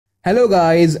Hello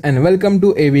guys and welcome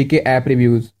to AVK App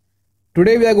Reviews.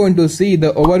 Today we are going to see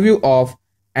the overview of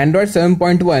Android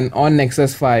 7.1 on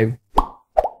Nexus 5.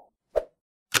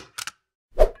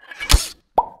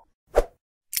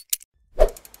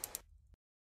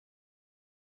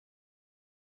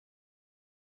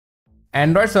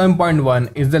 Android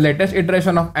 7.1 is the latest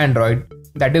iteration of Android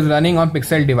that is running on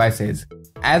Pixel devices.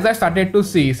 As I started to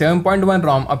see 7.1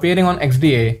 ROM appearing on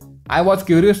XDA, I was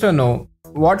curious to know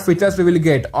what features we will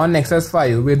get on Nexus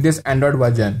 5 with this Android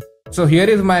version. So here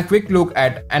is my quick look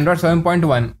at Android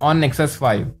 7.1 on Nexus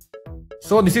 5.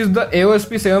 So this is the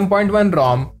AOSP 7.1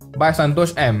 ROM by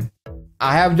Santosh M.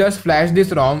 I have just flashed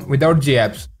this ROM without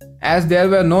GApps as there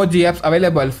were no GApps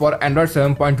available for Android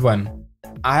 7.1.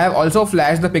 I have also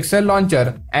flashed the Pixel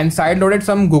launcher and sideloaded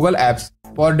some Google apps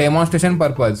for demonstration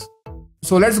purpose.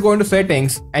 So let's go into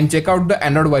settings and check out the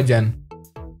Android version.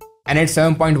 And it's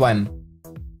 7.1.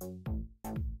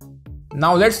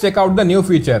 Now let's check out the new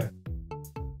feature.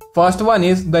 First one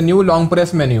is the new long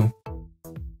press menu.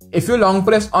 If you long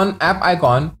press on app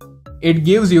icon, it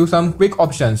gives you some quick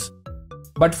options.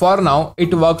 But for now,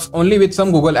 it works only with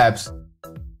some Google apps.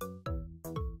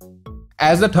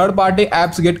 As the third-party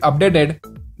apps get updated,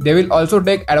 they will also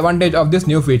take advantage of this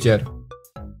new feature.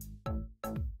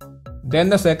 Then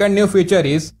the second new feature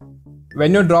is,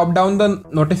 when you drop down the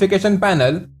notification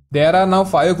panel, there are now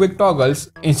 5 quick toggles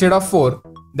instead of 4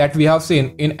 that we have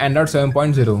seen in Android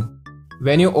 7.0.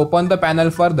 When you open the panel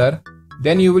further,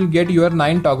 then you will get your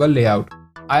 9 toggle layout.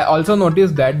 I also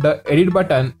noticed that the edit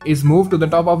button is moved to the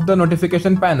top of the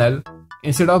notification panel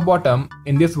instead of bottom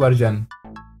in this version.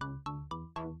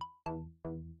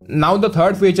 Now the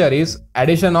third feature is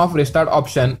addition of restart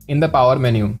option in the power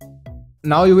menu.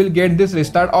 Now you will get this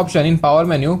restart option in power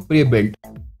menu pre-built.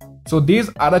 So these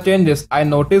are the changes I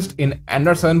noticed in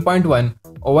Android 7.1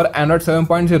 over Android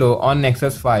 7.0 on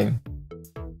Nexus 5.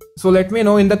 So let me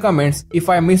know in the comments if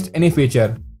I missed any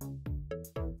feature.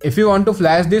 If you want to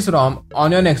flash this ROM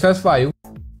on your Nexus 5,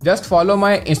 just follow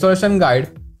my installation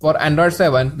guide for Android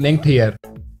 7 linked here.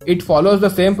 It follows the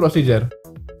same procedure.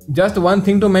 Just one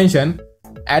thing to mention,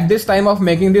 at this time of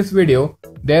making this video,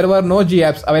 there were no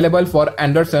GApps available for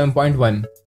Android 7.1.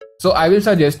 So I will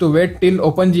suggest to wait till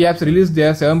OpenGApps release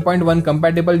their 7.1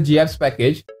 compatible GApps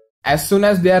package. As soon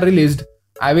as they are released,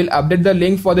 I will update the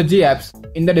link for the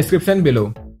GApps in the description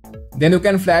below. Then you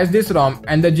can flash this ROM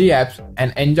and the GApps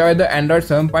and enjoy the Android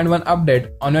 7.1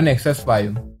 update on your Nexus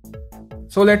 5.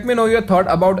 So let me know your thought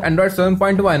about Android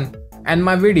 7.1 and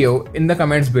my video in the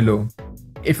comments below.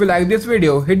 If you like this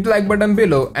video, hit the like button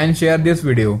below and share this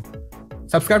video.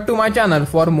 Subscribe to my channel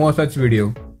for more such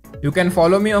video. You can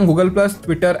follow me on Google+,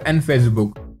 Twitter and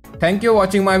Facebook. Thank you for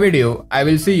watching my video. I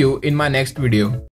will see you in my next video.